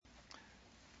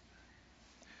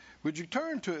Would you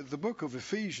turn to the book of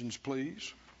Ephesians,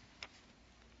 please?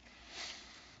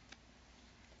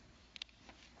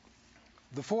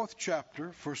 The 4th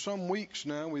chapter. For some weeks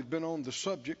now, we've been on the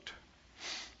subject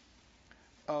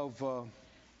of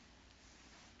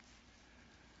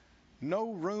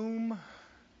no room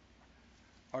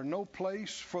or no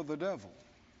place for the devil.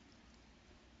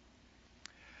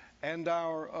 And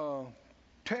our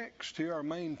text here, our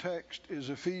main text, is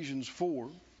Ephesians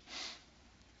 4.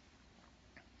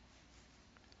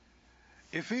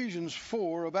 Ephesians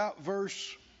 4, about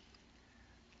verse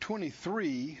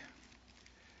 23,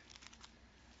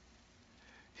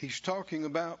 he's talking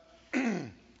about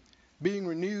being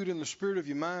renewed in the spirit of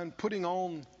your mind, putting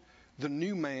on the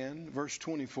new man, verse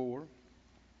 24.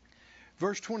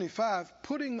 Verse 25,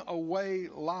 putting away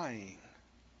lying.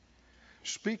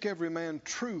 Speak every man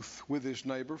truth with his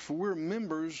neighbor, for we're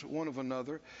members one of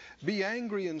another. Be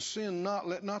angry and sin not.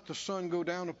 Let not the sun go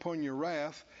down upon your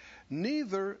wrath.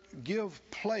 Neither give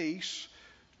place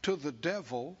to the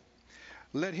devil.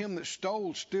 Let him that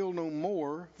stole steal no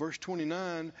more. Verse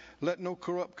 29, let no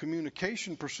corrupt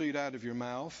communication proceed out of your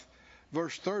mouth.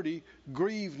 Verse 30,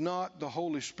 grieve not the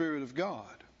Holy Spirit of God.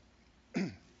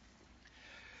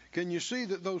 Can you see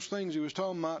that those things he was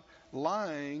talking about,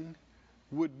 lying,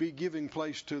 would be giving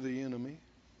place to the enemy?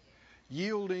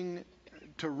 Yielding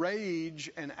to rage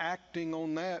and acting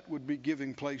on that would be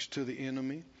giving place to the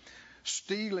enemy.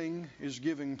 Stealing is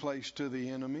giving place to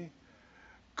the enemy.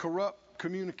 Corrupt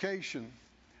communication.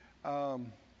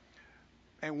 And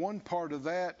one part of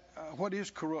that, what is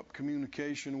corrupt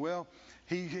communication? Well,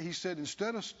 he said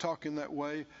instead of talking that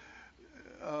way,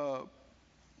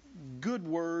 good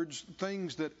words,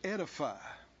 things that edify.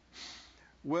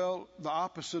 Well, the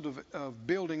opposite of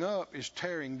building up is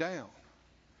tearing down.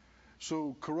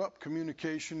 So corrupt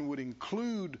communication would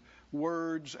include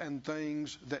words and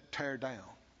things that tear down.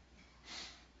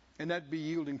 And that'd be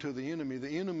yielding to the enemy.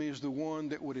 The enemy is the one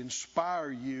that would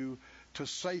inspire you to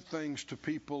say things to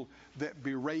people that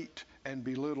berate and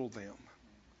belittle them.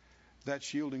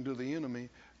 That's yielding to the enemy.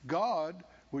 God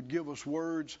would give us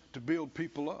words to build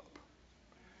people up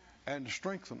and to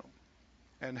strengthen them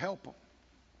and help them.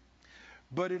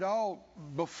 But it all,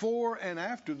 before and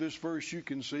after this verse, you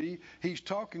can see he's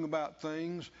talking about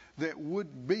things that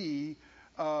would be,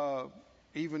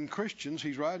 even Christians,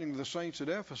 he's writing to the saints at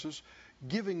Ephesus,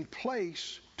 giving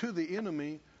place to the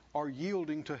enemy or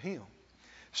yielding to him.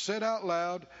 Said out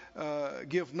loud,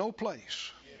 give no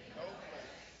place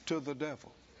to the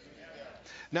devil.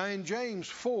 Now in James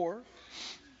 4,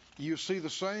 you see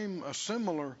a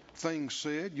similar thing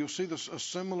said. You'll see a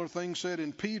similar thing said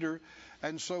in Peter.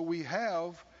 And so we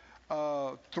have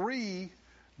 3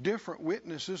 different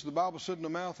witnesses. The Bible said in the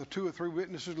mouth of 2 or 3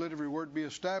 witnesses, let every word be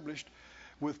established.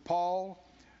 With Paul,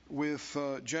 with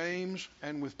James,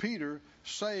 and with Peter,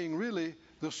 saying really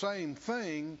the same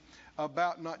thing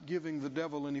about not giving the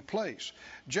devil any place.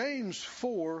 James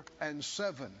 4 and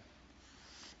 7.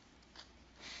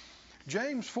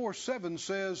 James 4:7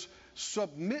 says,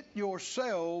 submit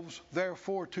yourselves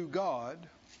therefore to God.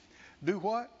 Do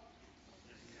what?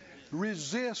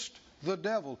 Resist the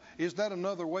devil. Is that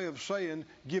another way of saying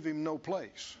give him no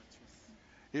place?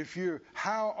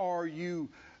 How are you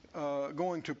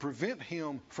going to prevent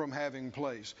him from having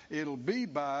place? It'll be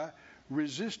by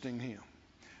resisting him.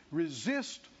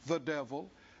 Resist the devil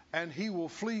and he will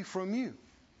flee from you.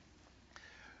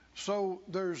 So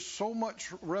there's so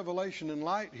much revelation and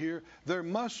light here. There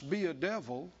must be a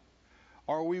devil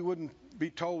or we wouldn't be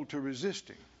told to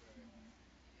resist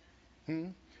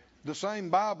him. The same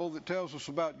Bible that tells us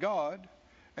about God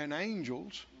and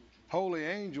angels, holy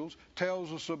angels,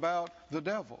 tells us about the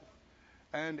devil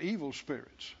and evil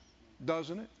spirits,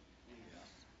 doesn't it?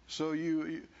 So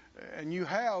you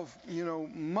have,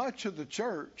 much of the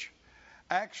church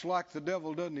acts like the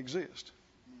devil doesn't exist.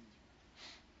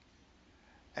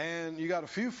 And you got a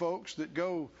few folks that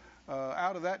go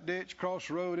out of that ditch, cross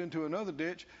the road into another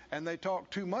ditch, and they talk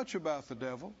too much about the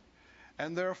devil,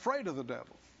 and they're afraid of the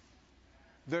devil.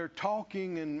 Their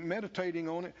talking and meditating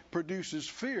on it produces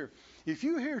fear. If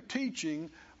you hear teaching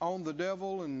on the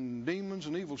devil and demons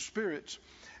and evil spirits,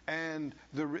 and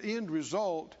the end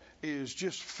result is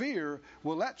just fear,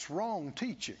 well, that's wrong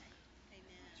teaching.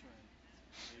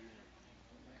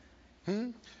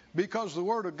 Because the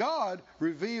Word of God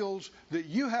reveals that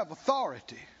you have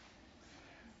authority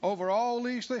over all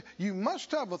these things. You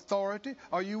must have authority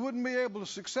or you wouldn't be able to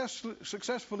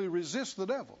successfully resist the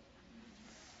devil.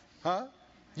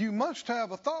 You must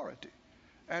have authority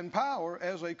and power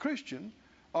as a Christian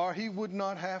or he would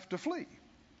not have to flee.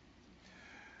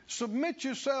 Submit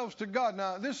yourselves to God.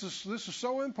 Now, this is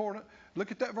so important.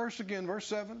 Look at that verse again, verse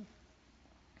 7.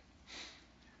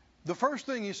 The first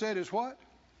thing he said is what?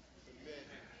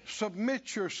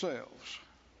 Submit yourselves.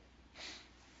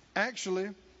 Actually,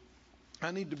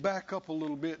 I need to back up a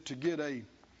little bit to get a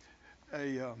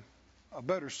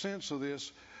better sense of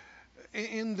this.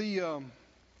 In the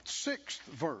 6th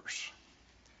verse,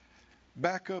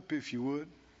 back up if you would.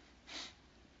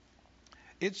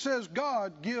 It says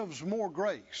God gives more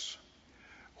grace.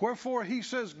 Wherefore he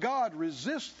says God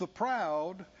resists the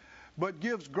proud, but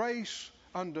gives grace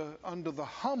unto the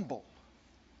humble.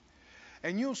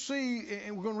 And you'll see,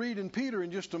 and we're going to read in Peter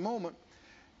in just a moment,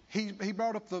 he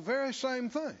brought up the very same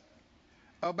thing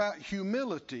about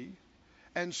humility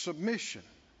and submission.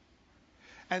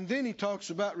 And then he talks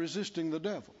about resisting the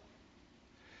devil.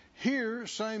 Here,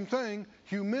 same thing,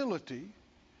 humility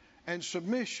and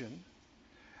submission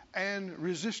and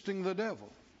resisting the devil.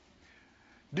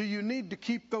 Do you need to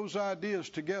keep those ideas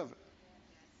together?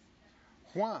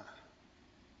 Why?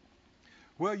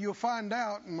 Well, you'll find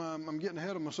out, I'm getting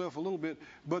ahead of myself a little bit,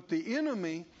 but the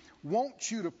enemy wants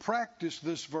you to practice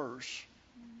this verse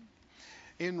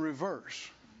in reverse.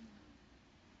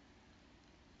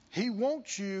 He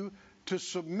wants you to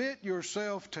submit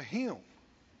yourself to him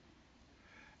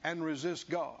and resist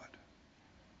God.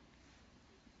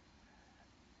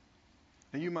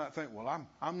 Now you might think, well,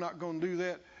 I'm not going to do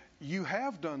that. You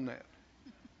have done that.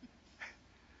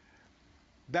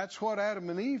 That's what Adam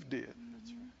and Eve did.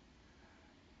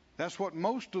 That's what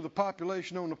most of the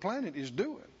population on the planet is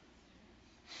doing.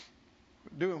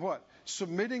 Doing what?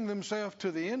 Submitting themselves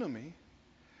to the enemy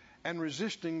and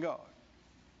resisting God.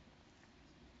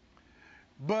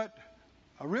 But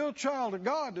a real child of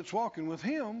God that's walking with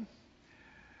him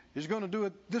is going to do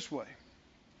it this way.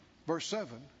 Verse 7.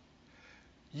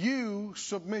 You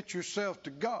submit yourself to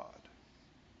God.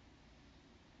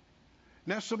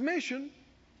 Now, submission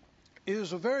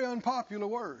is a very unpopular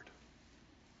word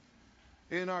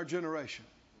in our generation.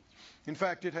 In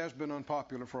fact, it has been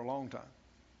unpopular for a long time.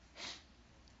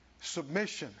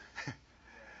 Submission.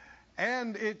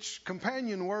 And its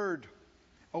companion word,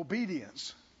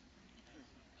 obedience.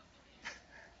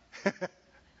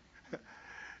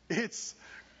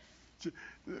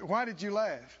 Why did you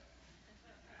laugh?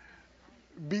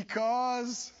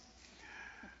 Because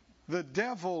the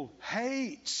devil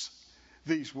hates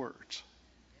these words.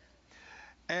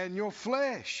 And your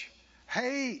flesh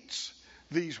hates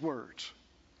these words.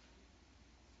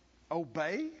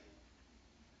 Obey?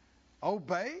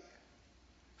 Obey?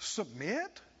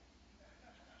 Submit?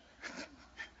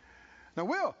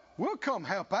 Now we'll come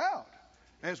help out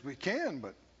as we can,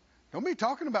 but don't be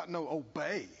talking about no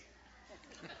obey.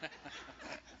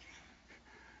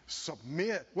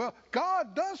 Submit. Well,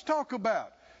 God does talk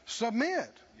about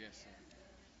submit. Yes, sir.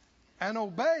 And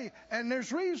obey. And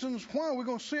there's reasons why. We're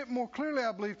going to see it more clearly,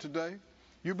 I believe, today.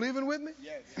 You believing with me?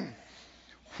 Yes.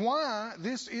 Why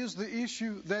this is the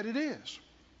issue that it is.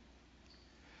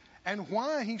 And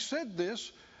why he said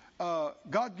this,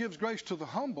 God gives grace to the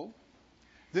humble.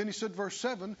 Then he said, verse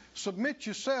 7, submit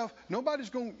yourself. Nobody's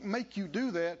going to make you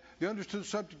do that. The understood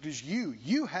subject is you.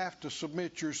 You have to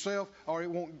submit yourself or it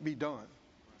won't be done.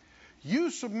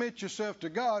 You submit yourself to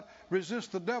God,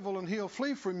 resist the devil, and he'll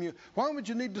flee from you. Why would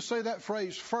you need to say that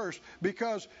phrase first?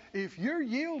 Because if you're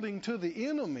yielding to the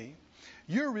enemy,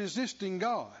 you're resisting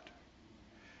God.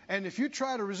 And if you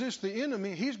try to resist the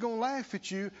enemy, he's going to laugh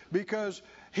at you because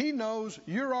he knows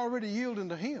you're already yielding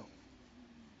to him.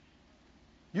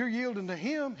 You're yielding to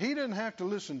him. He doesn't have to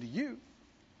listen to you.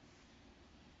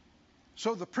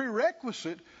 So the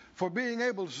prerequisite for being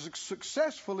able to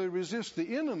successfully resist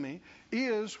the enemy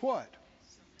is what?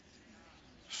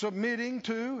 Submitting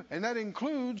to, and that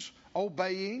includes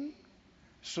obeying,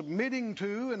 submitting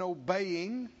to and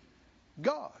obeying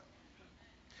God.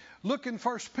 Look in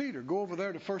 1 Peter. Go over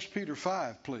there to 1 Peter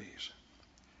 5, please.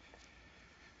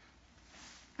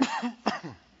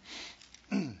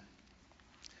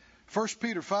 1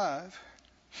 Peter 5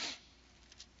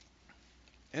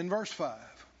 in verse 5.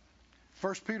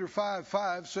 1 Peter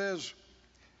 5:5 says,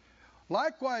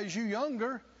 likewise you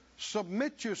younger,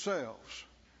 submit yourselves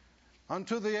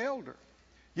unto the elder.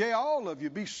 Yea, all of you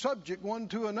be subject one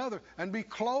to another, and be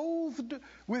clothed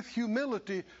with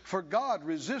humility, for God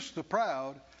resists the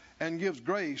proud and gives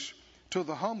grace to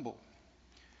the humble.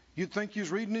 You'd think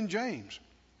he's reading in James.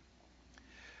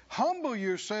 Humble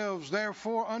yourselves,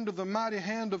 therefore, under the mighty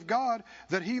hand of God,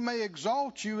 that he may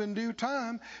exalt you in due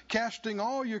time, casting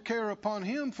all your care upon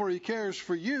him, for he cares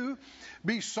for you.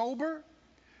 Be sober,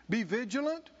 be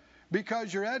vigilant,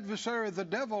 because your adversary the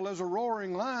devil, as a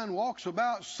roaring lion, walks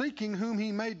about seeking whom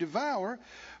he may devour,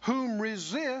 whom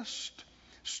resist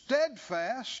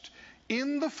steadfast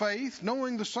in the faith,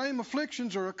 knowing the same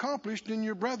afflictions are accomplished in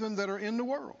your brethren that are in the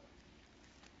world.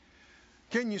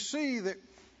 Can you see that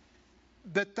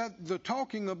the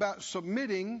talking about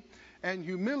submitting and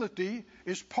humility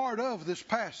is part of this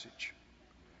passage?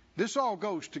 This all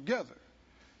goes together.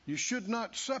 You should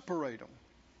not separate them.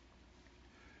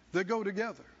 They go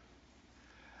together.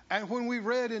 And when we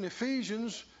read in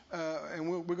Ephesians,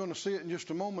 and we're going to see it in just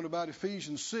a moment about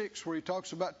Ephesians 6, where he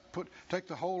talks about take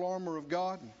the whole armor of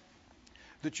God,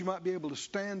 that you might be able to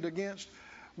stand against.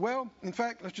 Well, in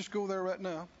fact, let's just go there right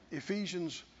now.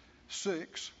 Ephesians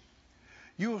 6.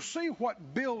 You'll see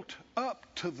what built up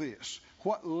to this,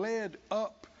 what led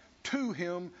up to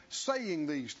him saying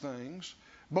these things,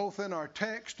 both in our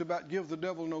text about give the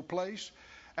devil no place,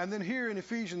 and then here in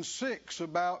Ephesians 6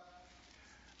 about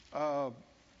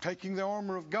taking the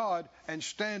armor of God and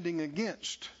standing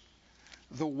against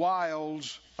the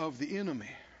wiles of the enemy.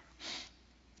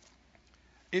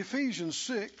 Ephesians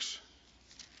 6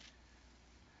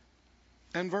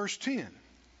 and verse 10.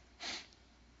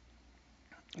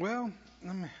 Well,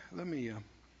 let me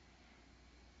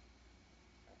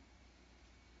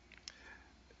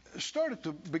start at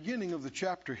the beginning of the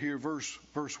chapter here, verse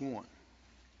 1.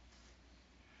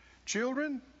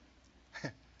 Children,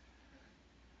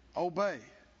 obey.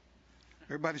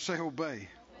 Everybody say obey.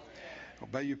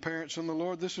 Obey your parents in the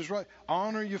Lord. This is right.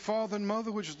 Honor your father and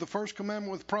mother, which is the first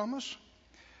commandment with promise.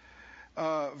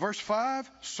 Verse 5,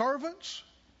 servants,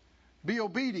 be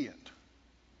obedient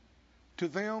to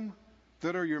them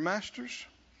that are your masters.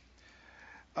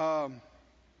 And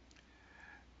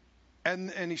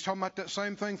he's talking about that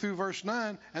same thing through verse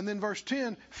 9. And then verse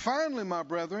 10, finally, my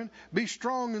brethren, be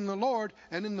strong in the Lord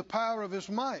and in the power of his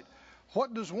might.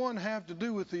 What does one have to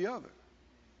do with the other?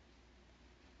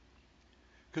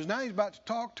 Because now he's about to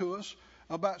talk to us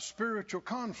about spiritual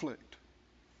conflict.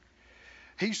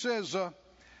 He says,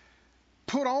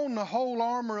 put on the whole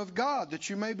armor of God, that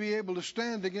you may be able to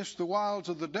stand against the wiles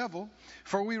of the devil.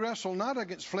 For we wrestle not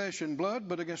against flesh and blood,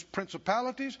 but against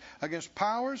principalities, against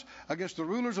powers, against the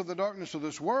rulers of the darkness of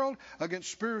this world,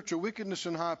 against spiritual wickedness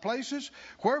in high places.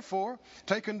 Wherefore,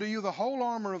 take unto you the whole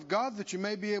armor of God, that you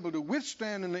may be able to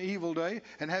withstand in the evil day,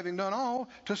 and having done all,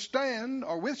 to stand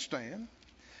or withstand.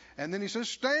 And then he says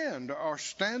stand, or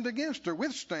stand against, or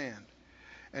withstand.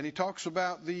 And he talks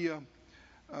about the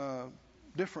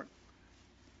different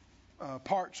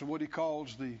parts of what he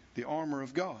calls the armor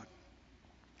of God.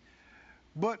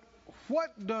 But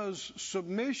what does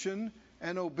submission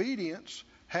and obedience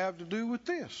have to do with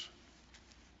this?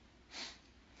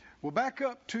 Well, back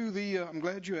up to the, I'm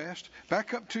glad you asked,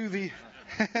 back up to the,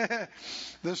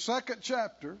 the second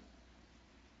chapter.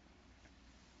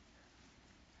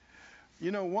 You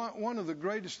know, one of the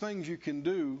greatest things you can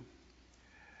do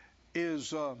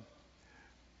is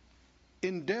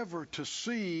endeavor to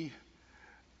see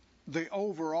the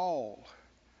overall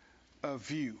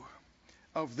view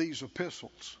of these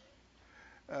epistles.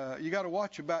 You got to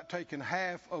watch about taking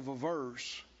half of a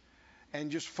verse and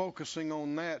just focusing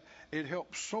on that. It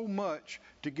helps so much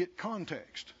to get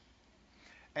context.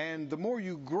 And the more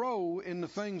you grow in the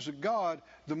things of God,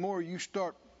 the more you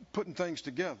start putting things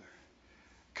together,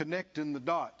 connecting the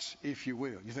dots, if you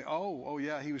will. You think, oh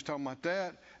yeah, he was talking about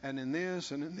that, and then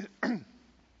this, and then this.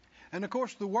 And of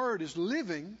course, the Word is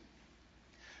living,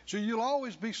 so you'll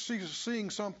always be seeing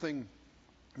something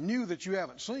new that you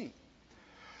haven't seen.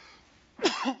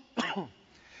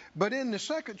 But in the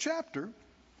second chapter,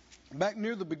 back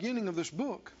near the beginning of this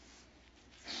book,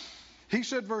 he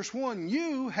said, verse 1,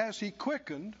 you has he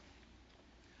quickened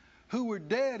who were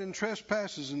dead in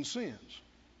trespasses and sins,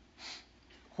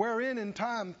 wherein in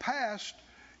time past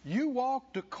you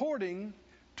walked according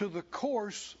to the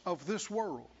course of this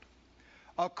world,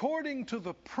 according to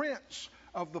the prince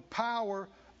of the power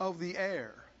of the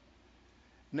air.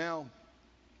 Now,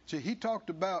 see, he talked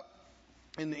about,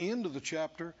 in the end of the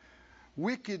chapter,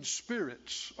 wicked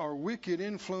spirits or wicked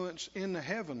influence in the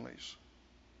heavenlies.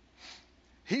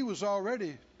 He was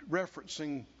already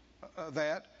referencing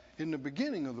that in the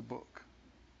beginning of the book.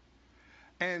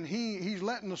 And he's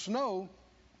letting us know,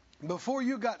 before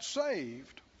you got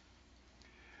saved,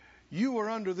 you were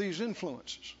under these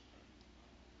influences.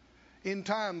 In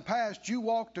time past, you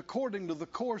walked according to the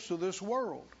course of this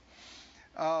world.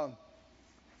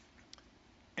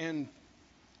 And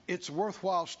it's a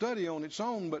worthwhile study on its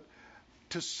own, but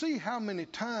to see how many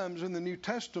times in the New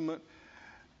Testament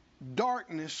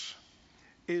darkness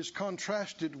is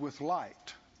contrasted with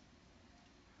light.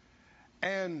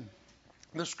 And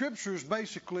the scriptures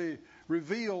basically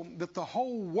reveal that the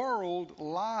whole world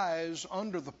lies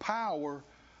under the power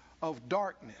of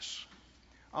darkness,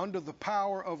 under the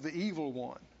power of the evil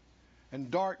one and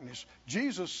darkness.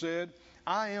 Jesus said,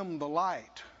 I am the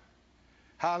light.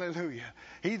 Hallelujah.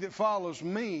 He that follows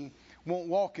me won't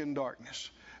walk in darkness,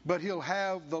 but he'll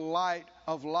have the light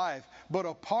of life. But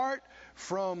apart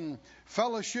from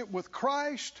fellowship with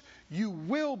Christ, you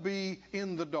will be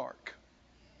in the dark.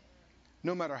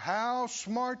 No matter how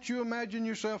smart you imagine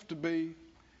yourself to be,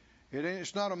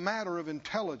 it's not a matter of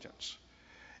intelligence.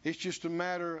 It's just a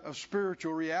matter of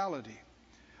spiritual reality.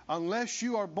 Unless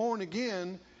you are born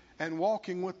again and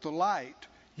walking with the light,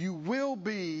 you will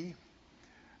be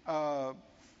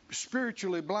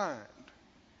spiritually blind.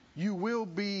 You will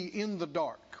be in the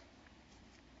dark.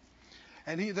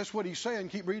 And that's what he's saying.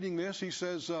 Keep reading this. He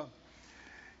says,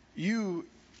 you,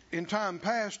 in time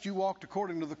past, you walked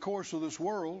according to the course of this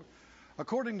world,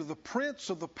 according to the prince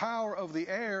of the power of the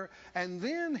air. And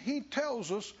then he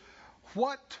tells us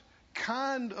what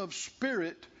kind of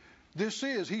spirit this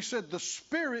is. He said, the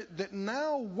spirit that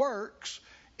now works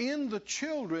in the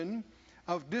children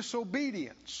of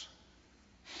disobedience.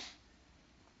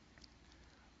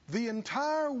 The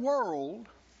entire world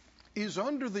is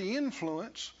under the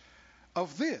influence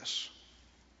of this.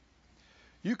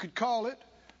 You could call it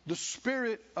the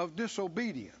spirit of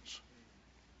disobedience.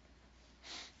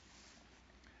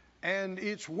 And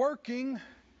it's working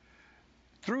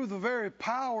through the very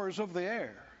powers of the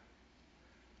air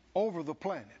over the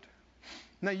planet.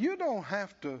 Now, you don't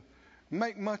have to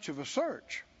make much of a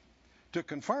search to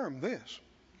confirm this.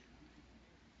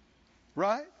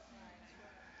 Right?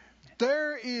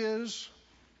 There is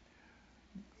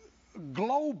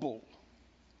global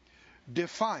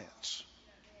defiance.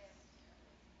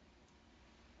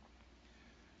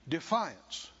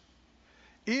 Defiance.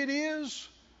 It is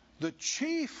the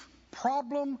chief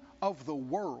problem of the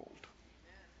world.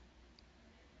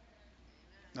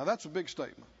 Now, that's a big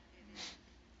statement.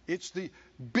 It's the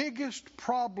biggest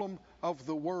problem of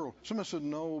the world. Somebody said,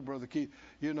 no, Brother Keith,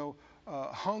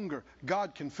 hunger.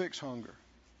 God can fix hunger.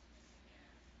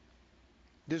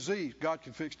 Disease. God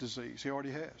can fix disease. He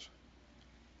already has.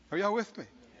 Are y'all with me?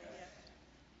 Yes.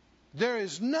 There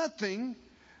is nothing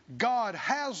God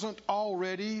hasn't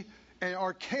already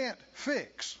or can't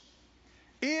fix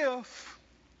if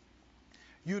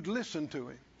you'd listen to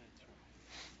Him.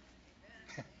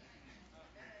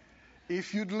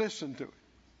 If you'd listen to it.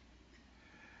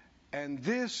 And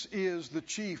this is the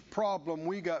chief problem.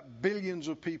 We got billions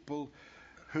of people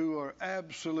who are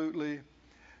absolutely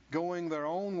going their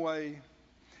own way,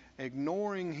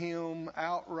 ignoring Him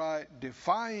outright,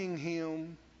 defying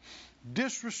Him,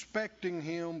 disrespecting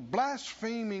Him,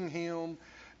 blaspheming Him,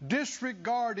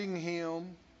 disregarding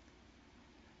Him.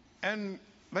 And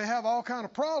they have all kinds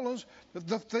of problems. But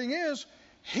the thing is,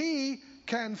 He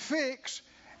can fix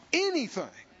anything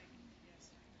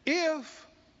if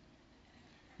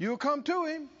you'll come to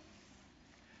Him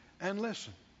and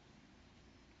listen.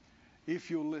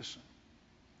 If you'll listen.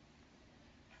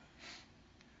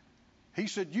 He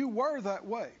said, you were that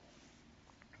way.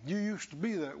 You used to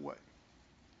be that way.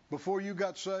 Before you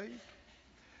got saved,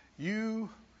 you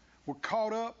were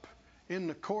caught up in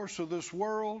the course of this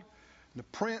world. The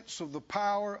prince of the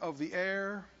power of the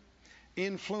air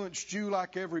influenced you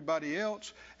like everybody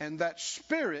else. And that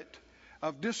spirit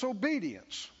of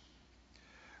disobedience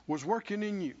was working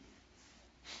in you.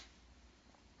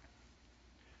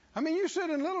 I mean, you sit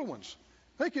in little ones.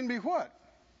 They can be what?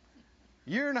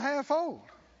 Year and a half old.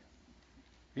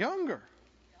 Younger.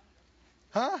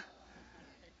 Huh?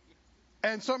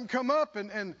 And something come up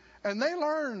and they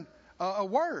learn a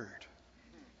word.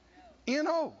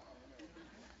 N-O.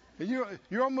 And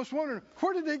you're almost wondering,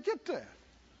 where did they get that?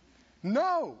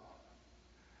 No.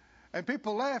 And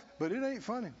people laugh, but it ain't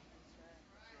funny.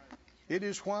 It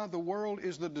is why the world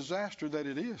is the disaster that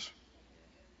it is.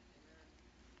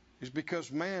 It's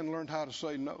because man learned how to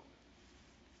say no.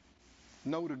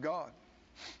 No to God.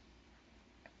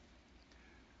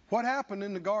 What happened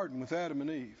in the garden with Adam and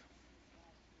Eve?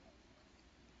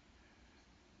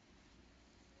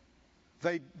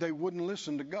 They wouldn't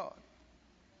listen to God.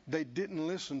 They didn't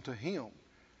listen to Him.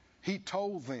 He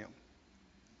told them.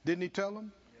 Didn't He tell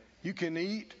them? You can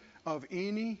eat of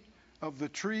any of the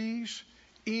trees,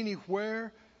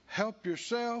 anywhere, help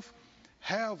yourself,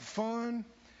 have fun,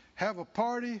 have a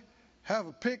party, have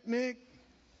a picnic.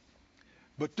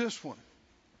 But this one,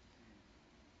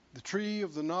 the tree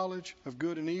of the knowledge of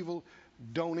good and evil,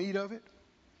 don't eat of it.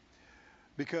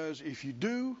 Because if you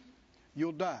do,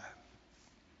 you'll die.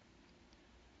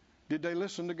 Did they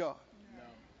listen to God? No.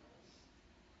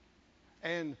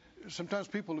 And sometimes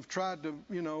people have tried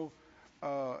to,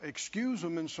 excuse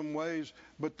them in some ways,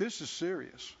 but this is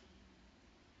serious.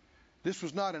 This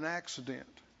was not an accident.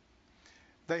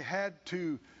 They had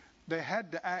to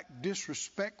act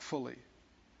disrespectfully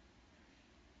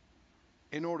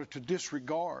in order to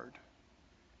disregard,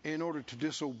 in order to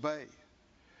disobey.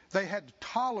 They had to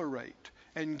tolerate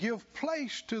and give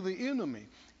place to the enemy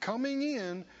coming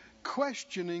in,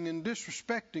 questioning and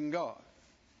disrespecting God.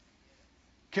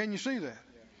 Can you see that?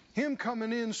 Him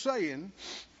coming in saying,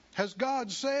 has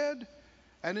God said?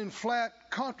 And in flat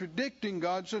contradicting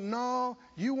God, said, no,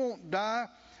 you won't die.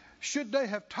 Should they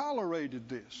have tolerated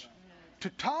this? To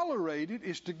tolerate it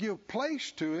is to give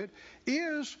place to it,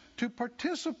 is to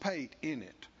participate in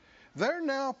it. They're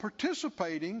now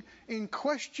participating in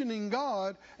questioning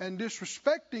God and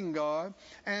disrespecting God.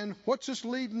 And what's this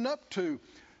leading up to?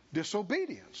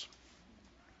 Disobedience.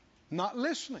 Not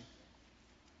listening.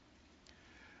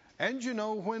 And you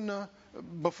know, when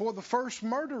before the first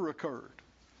murder occurred,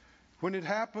 when it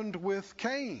happened with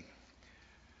Cain,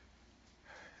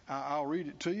 I'll read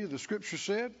it to you. The scripture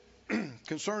said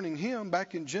concerning him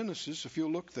back in Genesis, if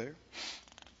you'll look there,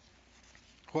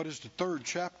 what is the 3rd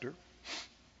chapter?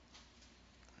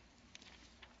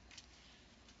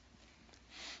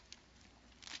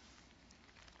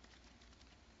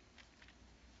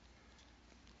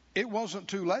 It wasn't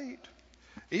too late.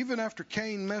 Even after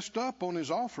Cain messed up on his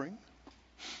offering,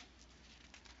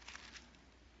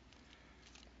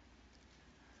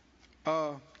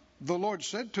 the Lord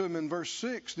said to him in verse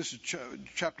 6, this is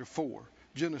chapter 4,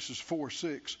 Genesis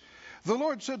 4:6. The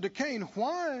Lord said to Cain,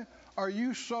 why are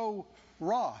you so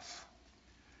wroth?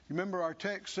 Remember our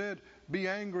text said, be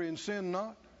angry and sin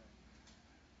not?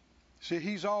 See,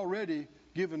 he's already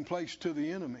given place to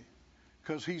the enemy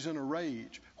because he's in a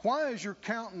rage. Why is your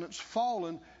countenance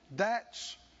fallen?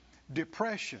 That's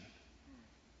depression.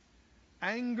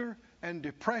 Anger and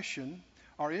depression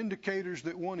are indicators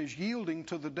that one is yielding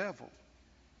to the devil.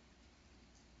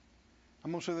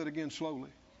 I'm going to say that again slowly.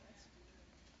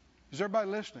 Is everybody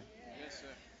listening? Yes, sir.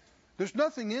 There's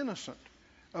nothing innocent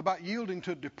about yielding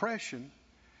to depression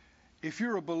if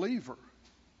you're a believer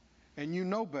and you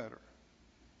know better.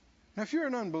 Now, if you're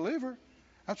an unbeliever,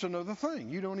 that's another thing.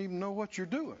 You don't even know what you're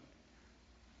doing.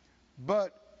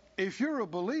 But if you're a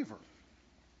believer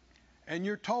and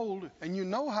you're told and you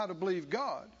know how to believe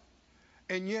God,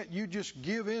 and yet you just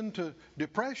give in to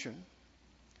depression,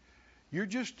 you're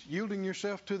just yielding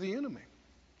yourself to the enemy.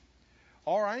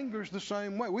 Our anger is the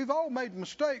same way. We've all made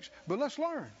mistakes, but let's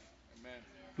learn. Amen.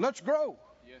 Let's grow.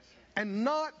 Yes, sir. And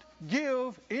not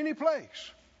give any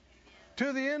place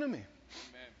to the enemy. Amen.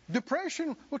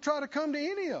 Depression will try to come to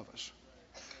any of us.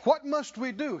 What must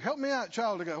we do? Help me out,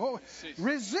 child of God.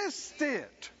 Resist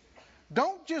it.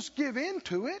 Don't just give in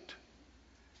to it.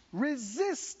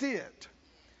 Resist it.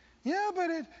 Yeah, but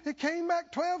it came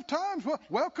back 12 times. Well,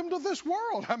 welcome to this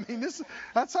world. I mean,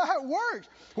 that's how it works.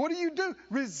 What do?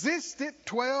 Resist it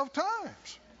 12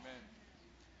 times. Amen.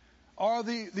 Or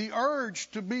the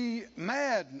urge to be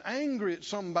mad and angry at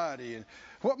somebody. And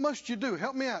what must you do?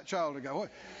 Help me out, child of God.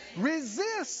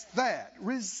 Resist that.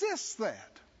 Resist that.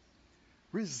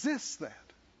 Resist that.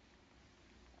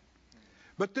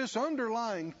 But this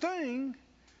underlying thing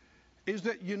is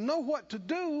that you know what to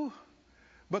do,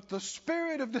 but the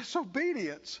spirit of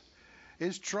disobedience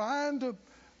is trying to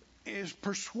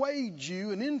persuade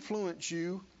you and influence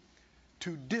you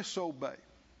to disobey.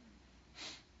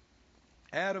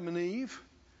 Adam and Eve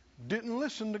didn't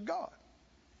listen to God.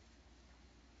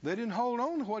 They didn't hold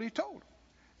on to what he told them.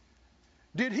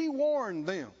 Did he warn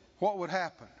them what would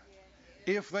happen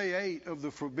if they ate of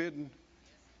the forbidden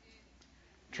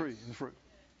tree, the fruit?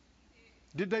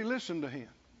 Did they listen to him?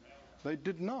 They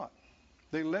did not.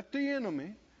 They let the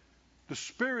enemy, the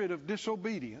spirit of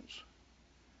disobedience,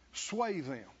 sway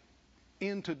them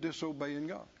into disobeying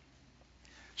God.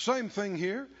 Same thing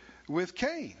here with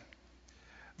Cain.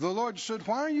 The Lord said,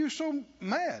 why are you so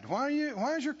mad? Why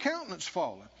is your countenance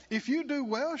fallen? If you do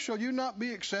well, shall you not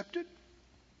be accepted?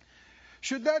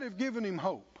 Should that have given him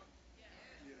hope?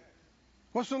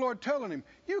 What's the Lord telling him?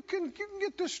 You can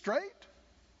get this straight.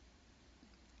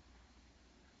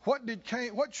 What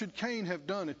should Cain have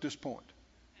done at this point?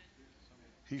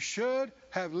 He should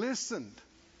have listened.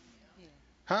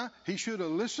 He should have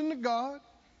listened to God.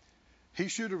 He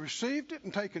should have received it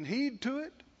and taken heed to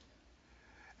it.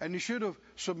 And he should have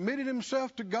submitted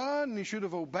himself to God, and he should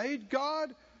have obeyed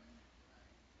God.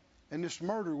 And this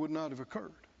murder would not have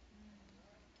occurred.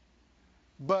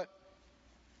 But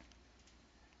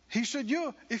he said,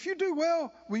 if you do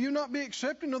well, will you not be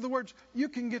accepted? In other words, you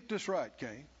can get this right,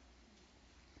 Cain.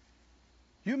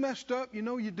 You messed up, you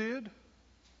know you did.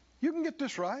 You can get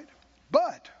this right.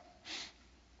 But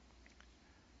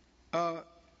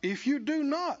if you do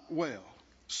not well,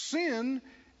 sin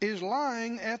is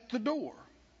lying at the door.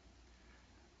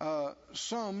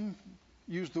 Some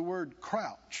use the word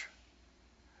crouch.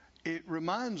 It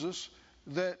reminds us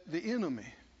that the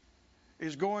enemy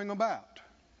is going about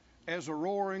as a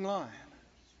roaring lion,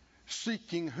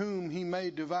 seeking whom he may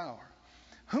devour.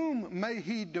 Whom may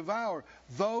he devour?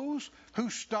 Those who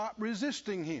stop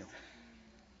resisting him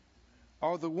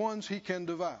are the ones he can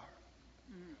devour.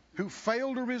 Who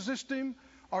fail to resist him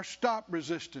or stop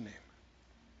resisting him.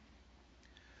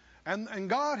 And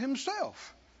God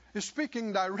himself is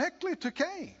speaking directly to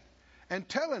Cain and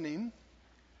telling him,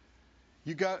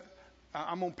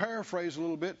 I'm going to paraphrase a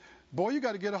little bit, boy, you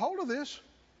got to get a hold of this.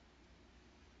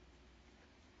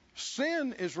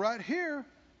 Sin is right here.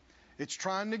 It's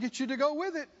trying to get you to go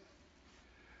with it.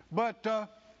 But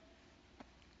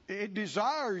it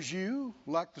desires you,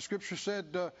 like the scripture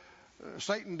said,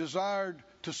 Satan desired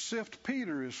to sift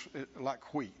Peter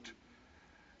like wheat.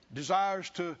 Desires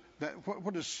to,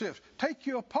 what is sift? Take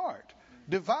you apart,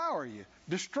 devour you,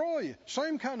 destroy you.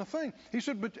 Same kind of thing. He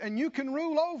said, and you can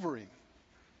rule over him.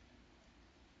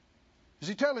 Is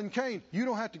he telling Cain, you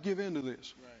don't have to give in to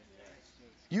this.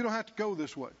 You don't have to go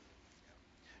this way.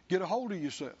 Get a hold of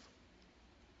yourself.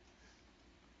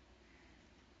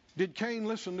 Did Cain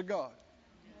listen to God?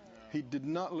 He did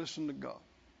not listen to God.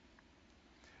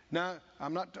 Now,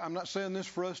 I'm not saying this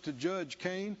for us to judge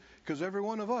Cain, because every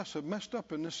one of us have messed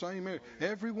up in this same area.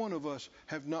 Every one of us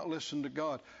have not listened to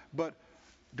God. But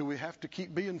do we have to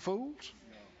keep being fools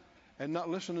and not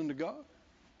listening to God?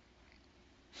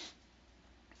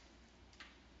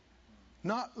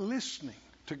 Not listening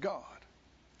to God.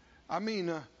 I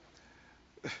mean,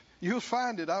 you'll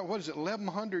find it,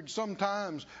 1,100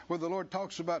 sometimes where the Lord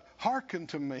talks about, hearken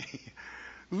to me,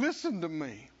 listen to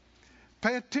me,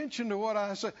 pay attention to what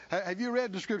I say. Have you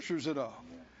read the scriptures at all?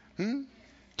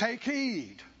 Take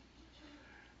heed.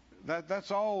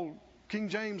 That's all King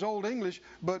James Old English,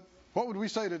 but what would we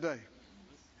say today?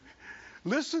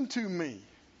 Listen to me.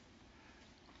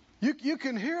 You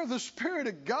can hear the Spirit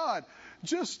of God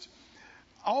just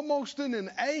almost in an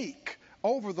ache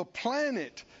over the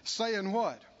planet saying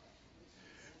what?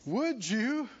 Would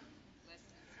you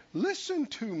listen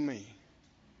to me?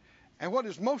 And what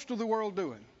is most of the world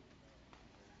doing?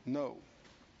 No.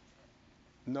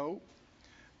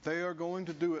 They are going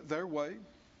to do it their way.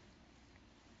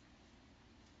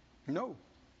 No.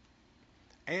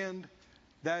 And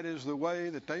that is the way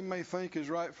that they may think is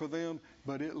right for them,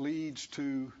 but it leads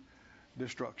to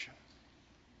destruction.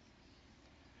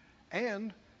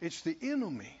 And it's the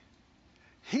enemy.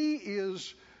 He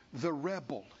is the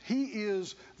rebel. He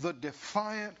is the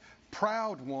defiant,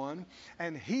 proud one,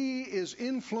 and he is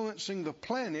influencing the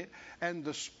planet, and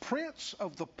the prince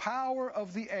of the power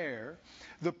of the air,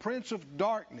 the prince of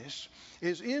darkness,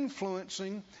 is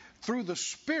influencing through the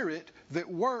spirit that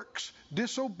works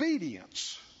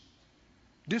disobedience.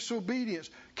 Disobedience.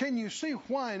 Can you see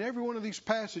why in every one of these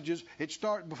passages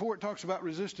before it talks about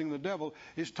resisting the devil,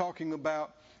 is talking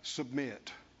about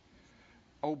submit,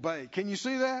 obey? Can you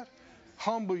see that?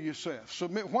 Humble yourself.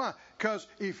 Submit. Why? Because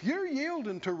if you're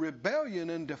yielding to rebellion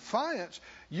and defiance,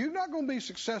 you're not going to be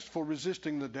successful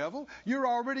resisting the devil. You're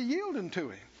already yielding to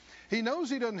him. He knows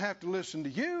he doesn't have to listen to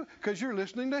you because you're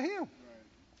listening to him.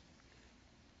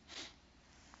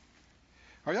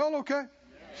 Are y'all okay?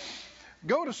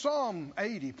 Go to Psalm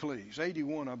 80, please.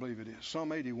 81, I believe it is.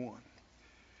 Psalm 81.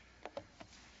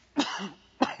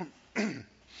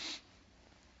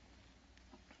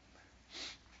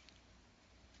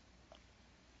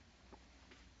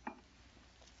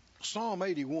 Psalm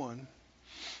 81.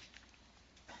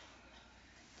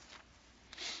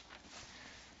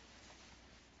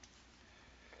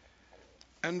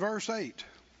 And verse 8.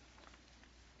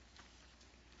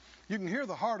 You can hear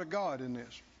the heart of God in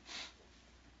this.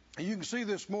 And you can see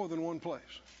this more than one place.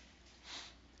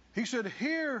 He said,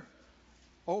 hear,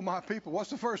 O my people. What's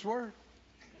the first word?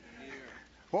 Hear.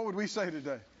 What would we say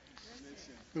today?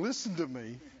 Listen to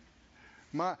me.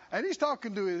 And he's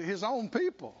talking to his own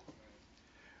people.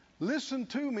 Listen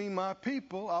to me, my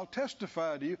people. I'll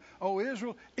testify to you, O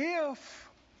Israel, if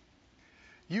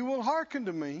you will hearken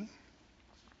to me,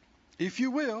 if you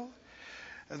will,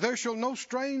 there shall no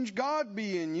strange God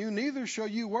be in you, neither shall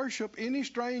you worship any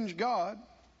strange God.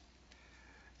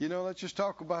 You know, let's just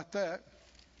talk about that.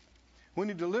 When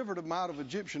he delivered them out of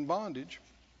Egyptian bondage,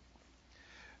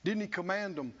 didn't he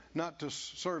command them not to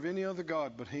serve any other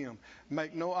God but him?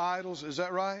 Make no idols, is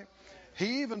that right?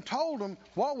 He even told them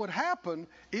what would happen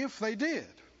if they did.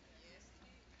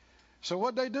 So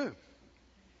what'd they do?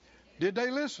 Did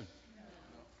they listen?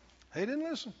 They didn't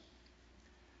listen.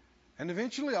 And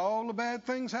eventually all the bad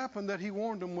things happened that he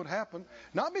warned them would happen.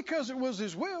 Not because it was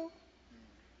his will,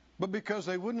 but because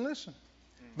they wouldn't listen.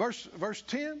 Verse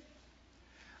 10.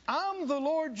 I'm the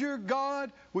Lord your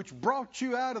God, which brought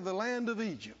you out of the land of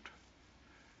Egypt.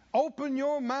 Open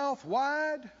your mouth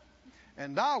wide,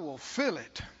 and I will fill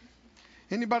it.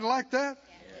 Anybody like that?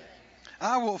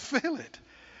 I will fill it.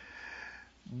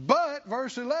 But,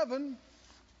 verse 11,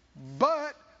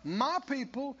 but my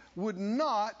people would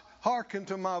not hearken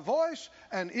to my voice,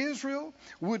 and Israel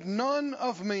would none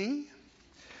of me.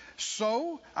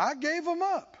 So I gave them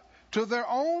up to their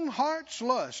own heart's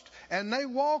lust, and they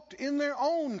walked in their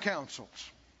own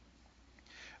counsels.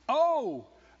 Oh,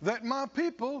 that my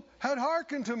people had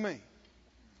hearkened to me,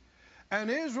 and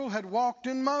Israel had walked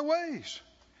in my ways.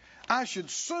 I should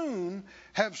soon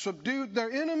have subdued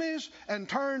their enemies and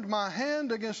turned my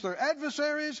hand against their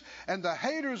adversaries, and the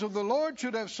haters of the Lord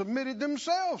should have submitted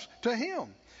themselves to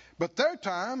him. But their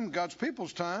time, God's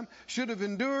people's time, should have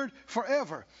endured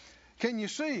forever. Can you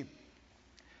see?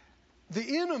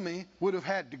 The enemy would have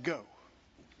had to go.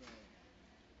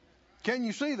 Can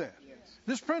you see that? Yes.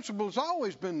 This principle has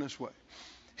always been this way.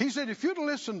 He said, if you'd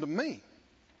listen to me,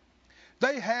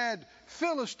 they had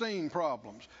Philistine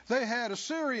problems. They had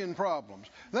Assyrian problems.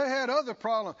 They had other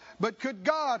problems. But could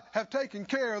God have taken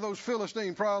care of those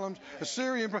Philistine problems,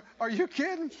 Assyrian problems? Are you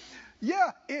kidding?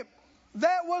 Yeah,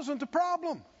 that wasn't the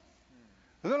problem.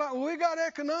 They're like, well, we got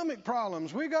economic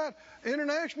problems. We got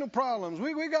international problems.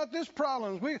 We got this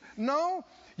problems. No,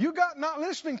 you got not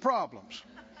listening problems.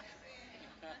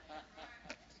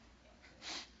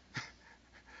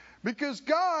 Because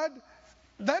God,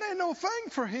 that ain't no thing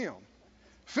for him.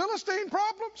 Philistine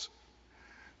problems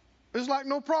is like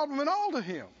no problem at all to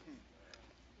him.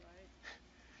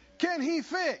 Can he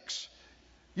fix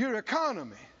your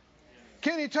economy?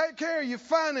 Can he take care of your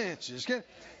finances?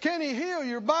 Can he heal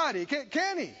your body?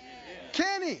 Can he?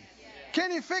 Can he?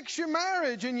 Can he fix your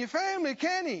marriage and your family?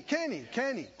 Can he? Can he?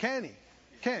 Can he? Can he?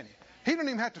 Can he? He don't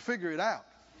even have to figure it out.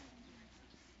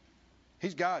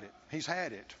 He's got it. He's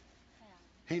had it.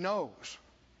 He knows.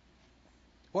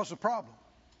 What's the problem?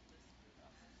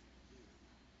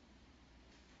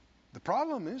 The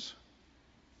problem is,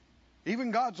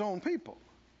 even God's own people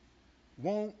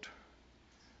won't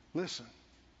listen.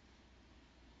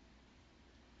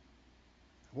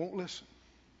 Won't listen.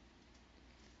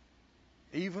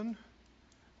 Even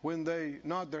when they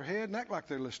nod their head and act like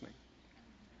they're listening.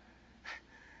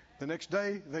 The next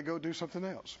day, they go do something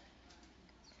else.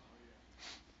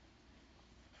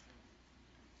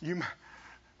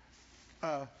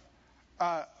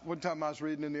 One time I was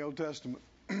reading in the Old Testament,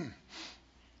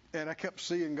 and I kept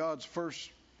seeing God's first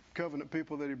covenant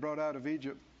people that he brought out of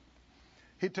Egypt.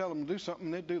 He'd tell them to do something,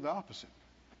 and they'd do the opposite.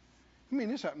 I mean,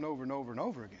 this happened over and over and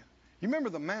over again. You remember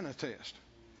the manna test?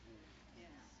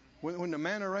 When the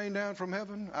manna rained down from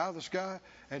heaven, out of the sky,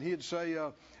 and he'd say,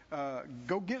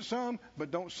 go get some,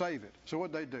 but don't save it. So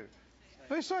what'd they do?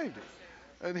 They saved it.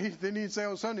 And then he'd say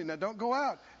on Sunday, now don't go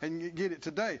out and get it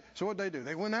today. So what'd they do?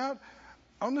 They went out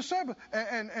on the Sabbath.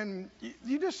 And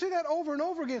you just see that over and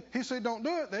over again. He'd say, don't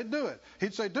do it. They'd do it.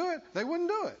 He'd say, do it. They wouldn't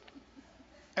do it.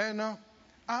 And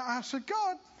I said,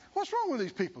 God, what's wrong with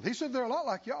these people? He said, they're a lot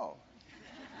like y'all.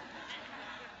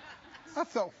 I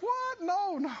thought, what?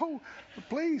 No,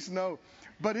 please, no.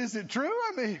 But is it true?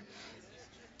 I mean,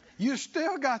 you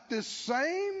still got this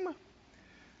same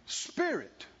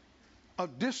spirit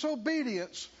of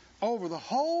disobedience over the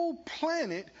whole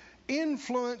planet,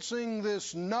 influencing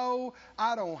this, no,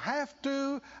 I don't have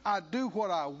to, I do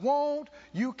what I want,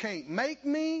 you can't make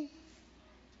me.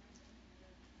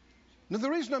 Now, the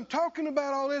reason I'm talking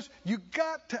about all this, you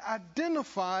got to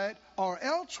identify it, or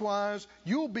elsewise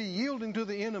you'll be yielding to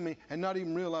the enemy and not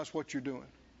even realize what you're doing.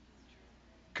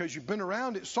 Because you've been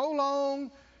around it so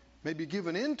long, maybe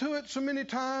given into it so many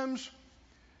times.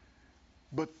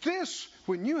 But this,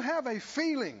 when you have a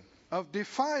feeling of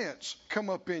defiance come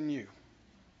up in you,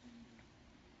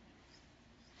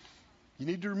 you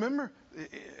need to remember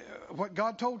what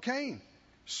God told Cain.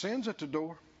 Sin's at the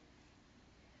door.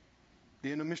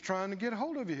 The enemy's trying to get a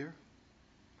hold of you here.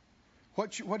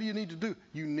 What do you need to do?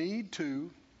 You need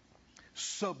to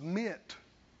submit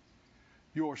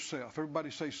yourself.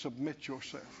 Everybody say submit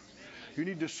yourself. You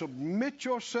need to submit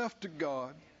yourself to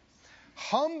God.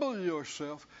 Humble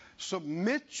yourself.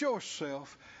 Submit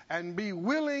yourself. And be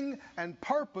willing and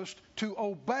purposed to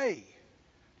obey.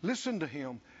 Listen to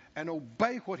him and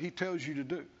obey what he tells you to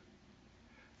do.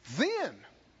 Then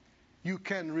you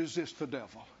can resist the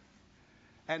devil.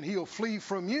 And he'll flee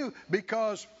from you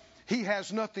because he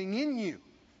has nothing in you.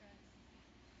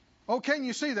 Oh, can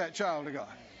you see that, child of God?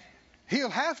 He'll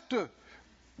have to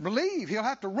believe. He'll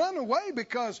have to run away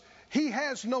because he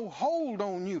has no hold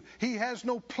on you. He has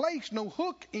no place, no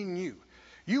hook in you.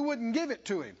 You wouldn't give it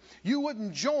to him. You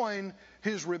wouldn't join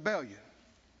his rebellion.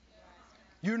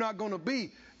 You're not going to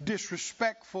be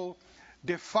disrespectful,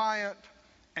 defiant,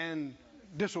 and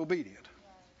disobedient.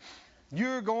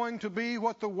 You're going to be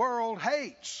what the world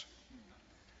hates.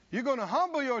 You're going to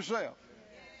humble yourself.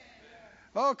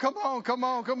 Oh, come on, come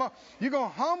on, come on. You're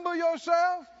going to humble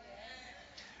yourself?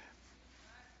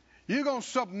 You're going to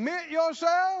submit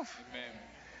yourself? Amen.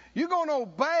 You're going to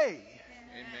obey.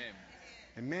 Amen.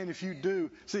 And man, if you do,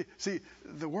 see,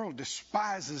 the world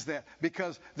despises that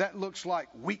because that looks like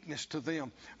weakness to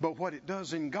them. But what it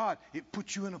does in God, it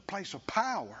puts you in a place of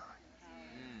power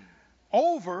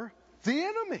over the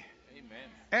enemy. Amen.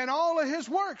 And all of his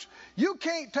works. You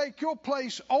can't take your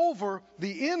place over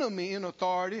the enemy in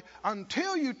authority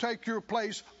until you take your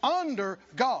place under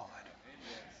God.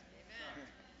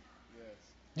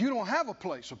 You don't have a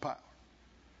place of power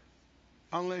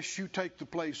unless you take the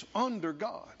place under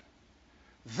God.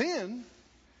 Then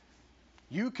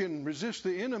you can resist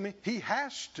the enemy. He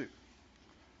has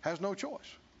no choice,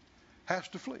 has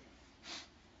to flee.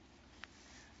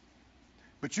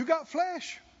 But you got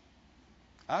flesh.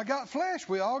 I got flesh.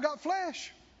 We all got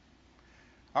flesh.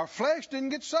 Our flesh didn't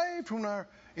get saved when our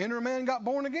inner man got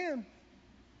born again.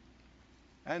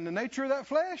 And the nature of that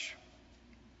flesh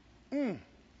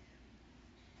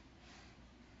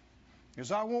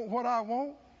is I want what I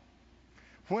want,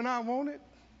 when I want it,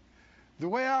 the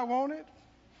way I want it,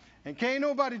 and can't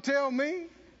nobody tell me.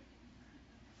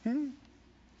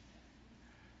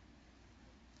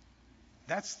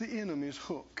 That's the enemy's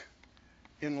hook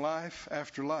in life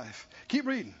after life. Keep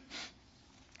reading.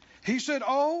 He said,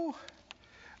 oh,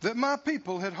 that my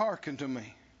people had hearkened to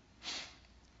me.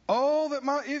 Oh, that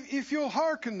if you'll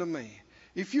hearken to me,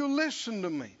 if you'll listen to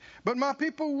me. But my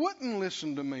people wouldn't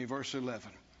listen to me, verse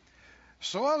 11.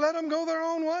 So I let them go their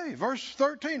own way. Verse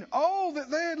 13, oh,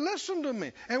 that they had listened to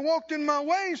me and walked in my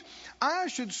ways, I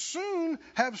should soon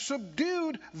have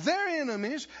subdued their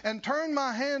enemies and turned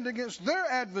my hand against their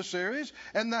adversaries,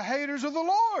 and the haters of the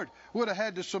Lord would have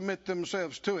had to submit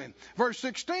themselves to him. Verse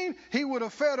 16, he would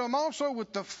have fed them also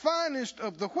with the finest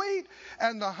of the wheat,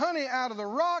 and the honey out of the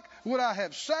rock would I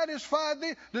have satisfied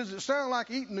thee. Does it sound like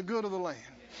eating the good of the land?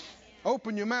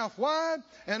 Open your mouth wide,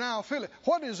 and I'll fill it.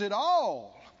 What is it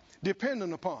all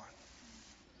dependent upon?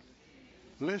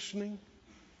 Listening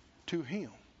to him.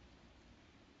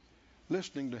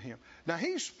 Listening to him. Now,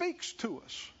 he speaks to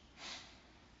us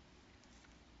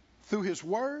through his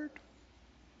word,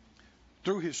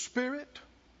 through his spirit,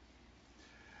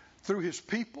 through his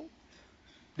people.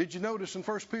 Did you notice in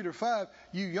 1 Peter 5,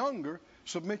 you younger,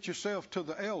 submit yourself to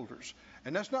the elders.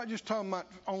 And that's not just talking about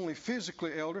only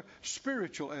physically elder,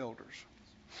 spiritual elders.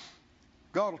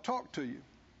 God will talk to you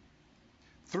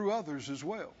through others as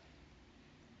well.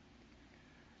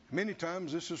 Many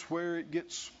times this is where it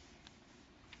gets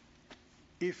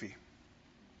iffy.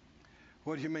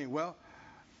 What do you mean? Well,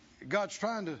 God's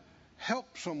trying to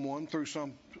help someone through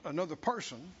another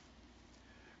person,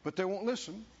 but they won't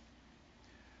listen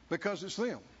because it's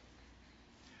them.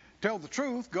 Tell the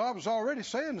truth, God was already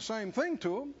saying the same thing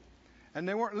to them, and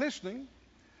they weren't listening.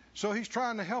 So he's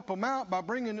trying to help them out by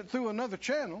bringing it through another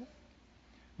channel,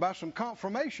 by some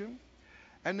confirmation.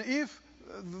 And if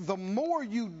the more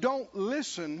you don't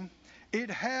listen,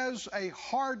 it has a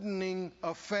hardening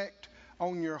effect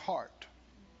on your heart.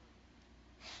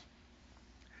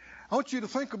 I want you to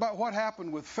think about what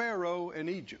happened with Pharaoh in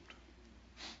Egypt.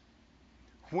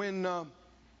 When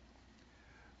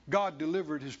God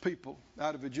delivered his people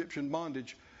out of Egyptian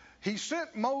bondage, he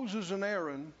sent Moses and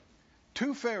Aaron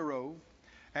to Pharaoh,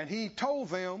 and he told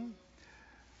them,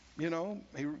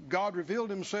 God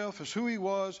revealed himself as who he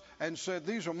was and said,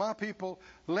 these are my people,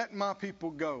 let my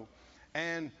people go.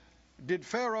 And did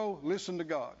Pharaoh listen to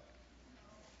God?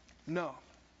 No.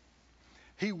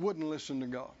 He wouldn't listen to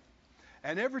God.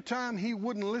 And every time he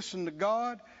wouldn't listen to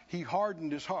God, he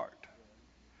hardened his heart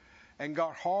and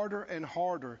got harder and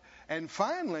harder. And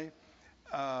finally,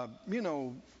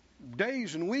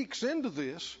 days and weeks into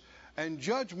this, and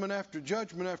judgment after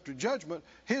judgment after judgment,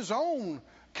 his own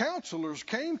counselors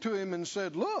came to him and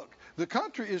said, look, the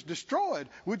country is destroyed.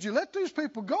 Would you let these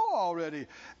people go already?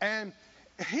 And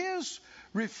his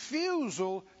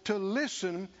refusal to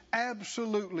listen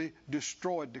absolutely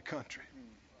destroyed the country.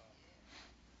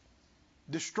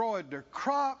 Destroyed their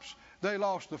crops. They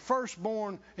lost the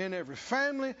firstborn in every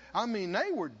family. I mean,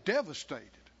 they were devastated.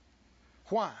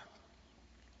 Why?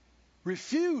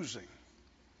 Refusing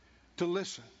to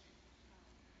listen.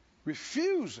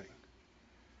 Refusing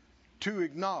to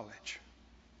acknowledge.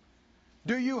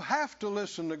 Do you have to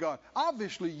listen to God?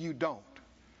 Obviously you don't.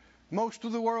 Most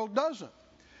of the world doesn't.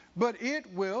 But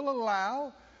it will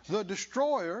allow the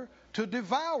destroyer to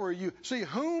devour you. See,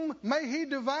 whom may he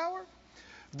devour?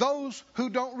 Those who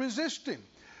don't resist him.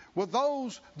 Well,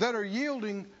 those that are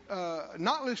yielding,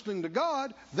 not listening to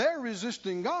God, they're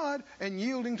resisting God and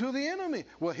yielding to the enemy.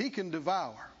 Well, he can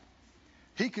devour.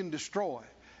 He can destroy.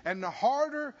 And the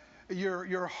harder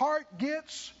your heart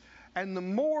gets, and the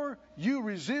more you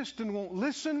resist and won't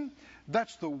listen,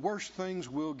 that's the worst things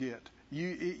we'll get.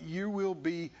 You will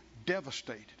be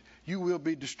devastated. You will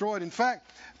be destroyed. In fact,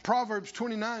 Proverbs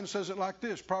 29 says it like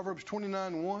this. Proverbs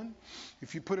 29:1,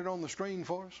 if you put it on the screen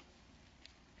for us.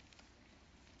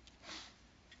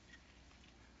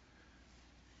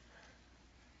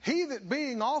 He that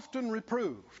being often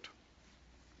reproved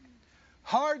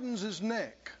hardens his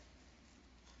neck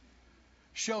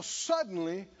shall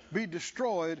suddenly be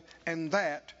destroyed, and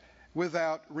that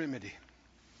without remedy.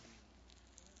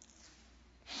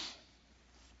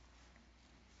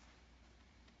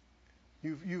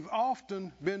 You've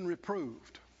often been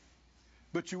reproved,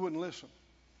 but you wouldn't listen.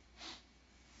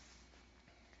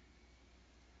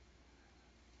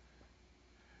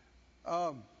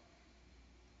 Are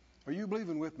you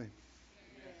believing with me?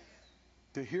 Yes.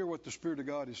 To hear what the Spirit of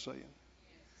God is saying?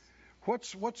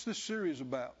 Yes. What's this series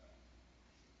about?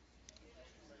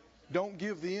 Don't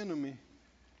give the enemy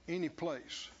any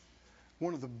place.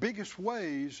 One of the biggest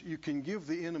ways you can give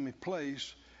the enemy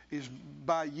place is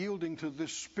by yielding to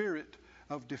this spirit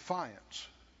of defiance.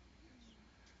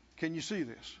 Can you see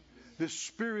this? This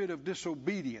spirit of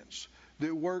disobedience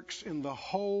that works in the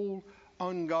whole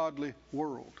ungodly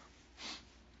world.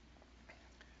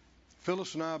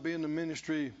 Phyllis and I have been in the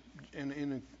ministry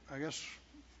in I guess,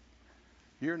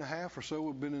 year and a half or so.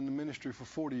 We've been in the ministry for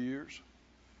 40 years.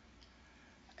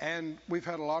 And we've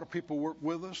had a lot of people work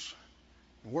with us,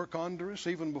 work under us,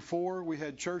 even before we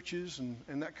had churches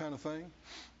and that kind of thing.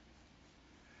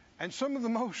 And some of the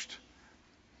most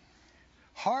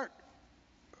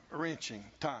heart-wrenching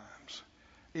times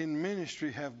in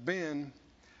ministry have been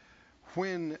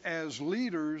when, as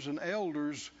leaders and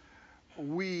elders,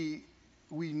 we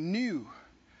knew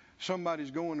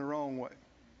somebody's going the wrong way.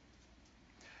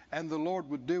 And the Lord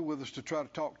would deal with us to try to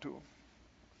talk to them.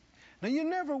 Now, you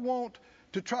never want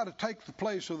to try to take the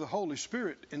place of the Holy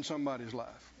Spirit in somebody's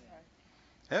life.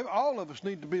 All of us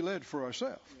need to be led for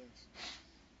ourselves.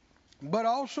 But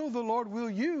also the Lord will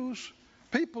use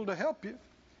people to help you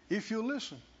if you'll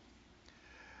listen.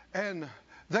 And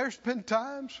there's been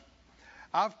times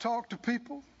I've talked to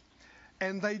people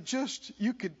and they just,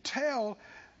 you could tell.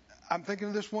 I'm thinking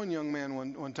of this one young man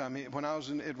one time when I was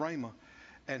at Rhema,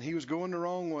 and he was going the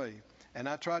wrong way. And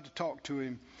I tried to talk to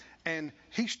him, and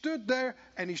he stood there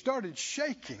and he started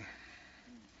shaking.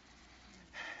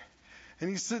 And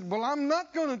he said, well, I'm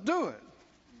not going to do it.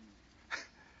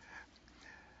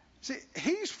 See,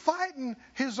 he's fighting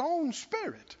his own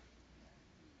spirit.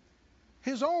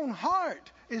 His own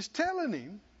heart is telling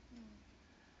him.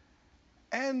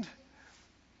 And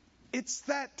it's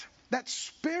that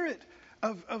spirit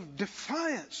of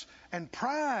defiance and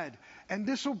pride and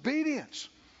disobedience.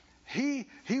 He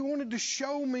wanted to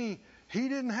show me he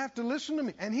didn't have to listen to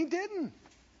me, and he didn't.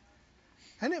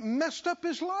 And it messed up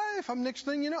his life. Next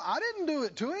thing you know, I didn't do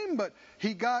it to him, but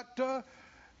he got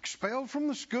expelled from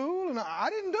the school, and I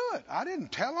didn't do it. I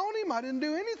didn't tell on him. I didn't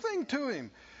do anything to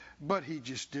him. But he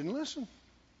just didn't listen.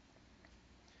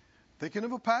 Thinking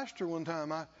of a pastor one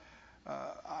time, and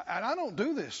I don't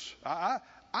do this. I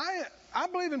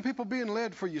believe in people being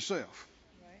led for yourself.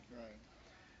 Right.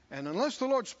 And unless the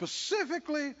Lord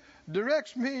specifically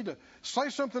directs me to say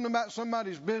something about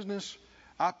somebody's business,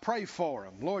 I pray for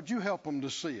them. Lord, you help them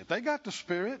to see it. They got the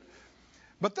Spirit.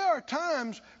 But there are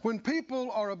times when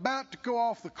people are about to go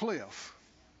off the cliff.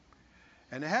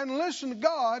 And they hadn't listened to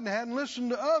God and they hadn't listened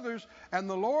to others. And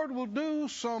the Lord will do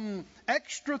some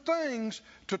extra things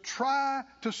to try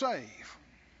to save.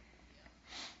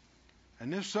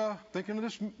 And thinking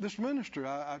of this minister,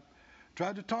 I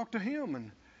tried to talk to him,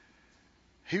 and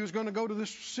he was going to go to this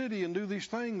city and do these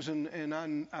things,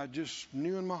 and I just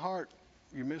knew in my heart,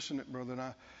 you're missing it,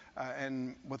 brother.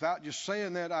 And without just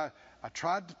saying that, I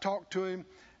tried to talk to him,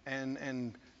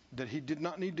 and that he did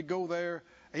not need to go there.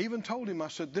 I even told him, I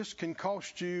said, this can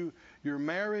cost you your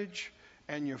marriage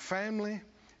and your family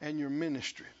and your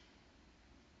ministry.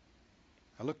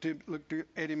 I looked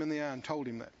at him in the eye and told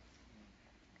him that.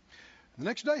 The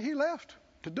next day he left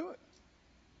to do it.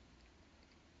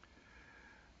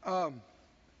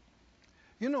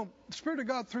 The Spirit of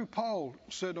God through Paul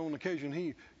said on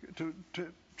occasion, to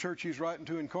church he's writing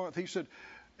to in Corinth, he said,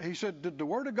 did the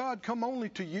Word of God come only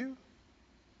to you?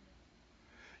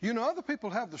 Other people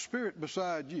have the Spirit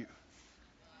beside you.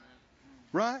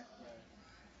 Right?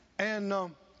 And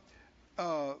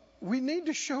we need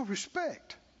to show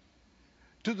respect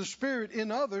to the Spirit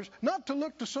in others, not to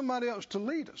look to somebody else to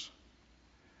lead us.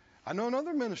 I know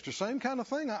another minister, same kind of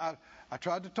thing. I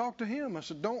tried to talk to him. I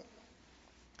said,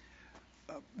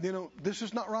 this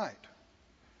is not right.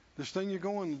 This thing you're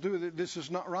going to do, this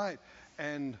is not right.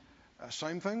 And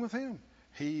Same thing with him.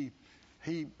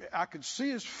 I could see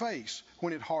his face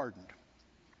when it hardened.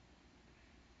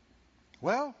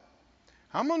 Well,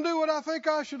 I'm going to do what I think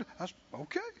I should. I said,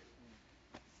 okay.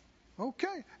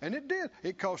 And it did.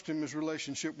 It cost him his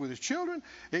relationship with his children.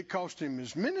 It cost him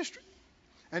his ministry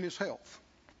and his health.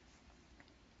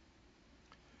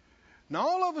 Now,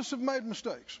 all of us have made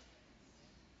mistakes.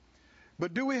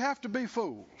 But do we have to be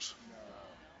fools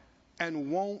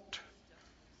and won't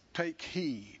take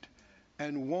heed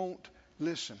and won't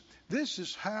listen? This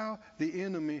is how the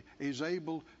enemy is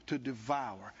able to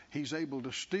devour. He's able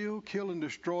to steal, kill, and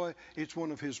destroy. It's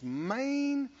one of his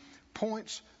main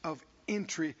points of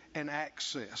entry and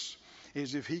access,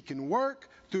 is if he can work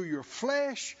through your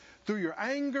flesh, through your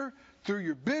anger, through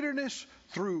your bitterness,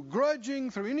 through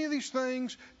grudging, through any of these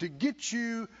things, to get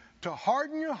you to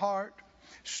harden your heart,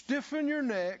 stiffen your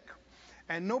neck,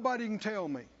 and nobody can tell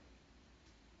me.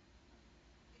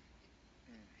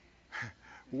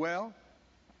 Well,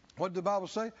 what did the Bible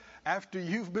say? After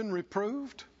you've been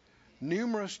reproved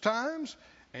numerous times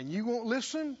and you won't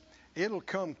listen, it'll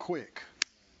come quick.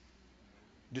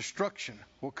 Destruction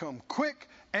will come quick,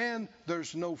 and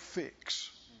there's no fix.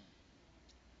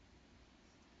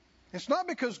 It's not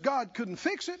because God couldn't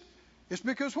fix it. It's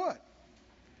because what?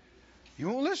 You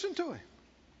won't listen to him.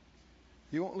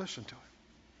 You won't listen to him.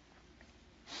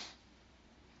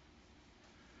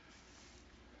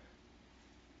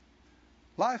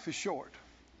 Life is short.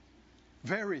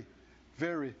 Very,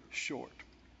 very short.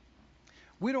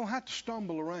 We don't have to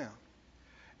stumble around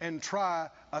and try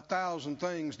 1,000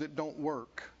 things that don't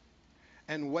work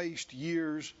and waste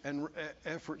years and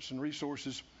efforts and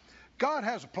resources. God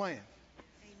has a plan.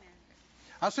 Amen.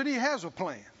 I said he has a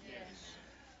plan. Yes.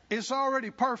 It's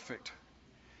already perfect.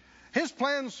 His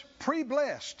plan's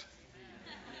pre-blessed.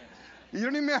 You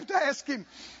don't even have to ask him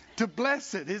to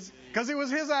bless it, because it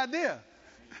was his idea.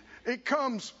 It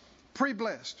comes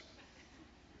pre-blessed.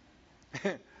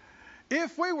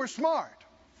 If we were smart,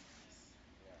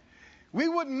 we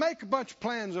wouldn't make a bunch of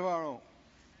plans of our own.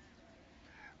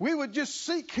 We would just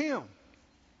seek him.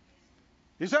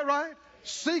 Is that right?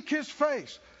 Seek his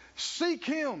face. Seek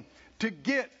him to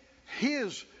get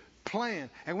his plan.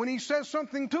 And when he says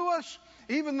something to us,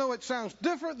 even though it sounds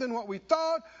different than what we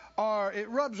thought, or it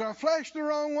rubs our flesh the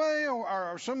wrong way,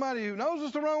 or somebody who knows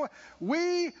us the wrong way,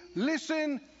 we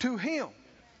listen to him.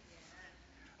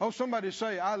 Oh, somebody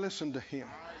say, I listen to him.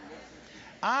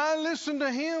 I listen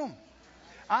to him.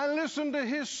 I listen to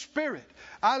his spirit.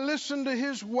 I listen to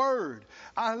his word.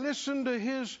 I listen to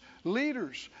his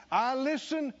leaders. I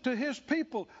listen to his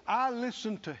people. I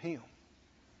listen to him.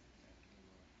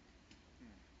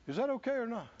 Is that okay or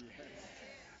not? Yes.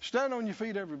 Stand on your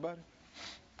feet, everybody.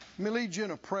 Let me lead you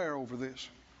in a prayer over this.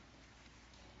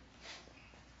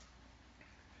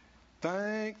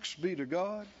 Thanks be to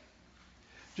God.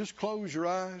 Just close your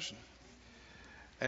eyes.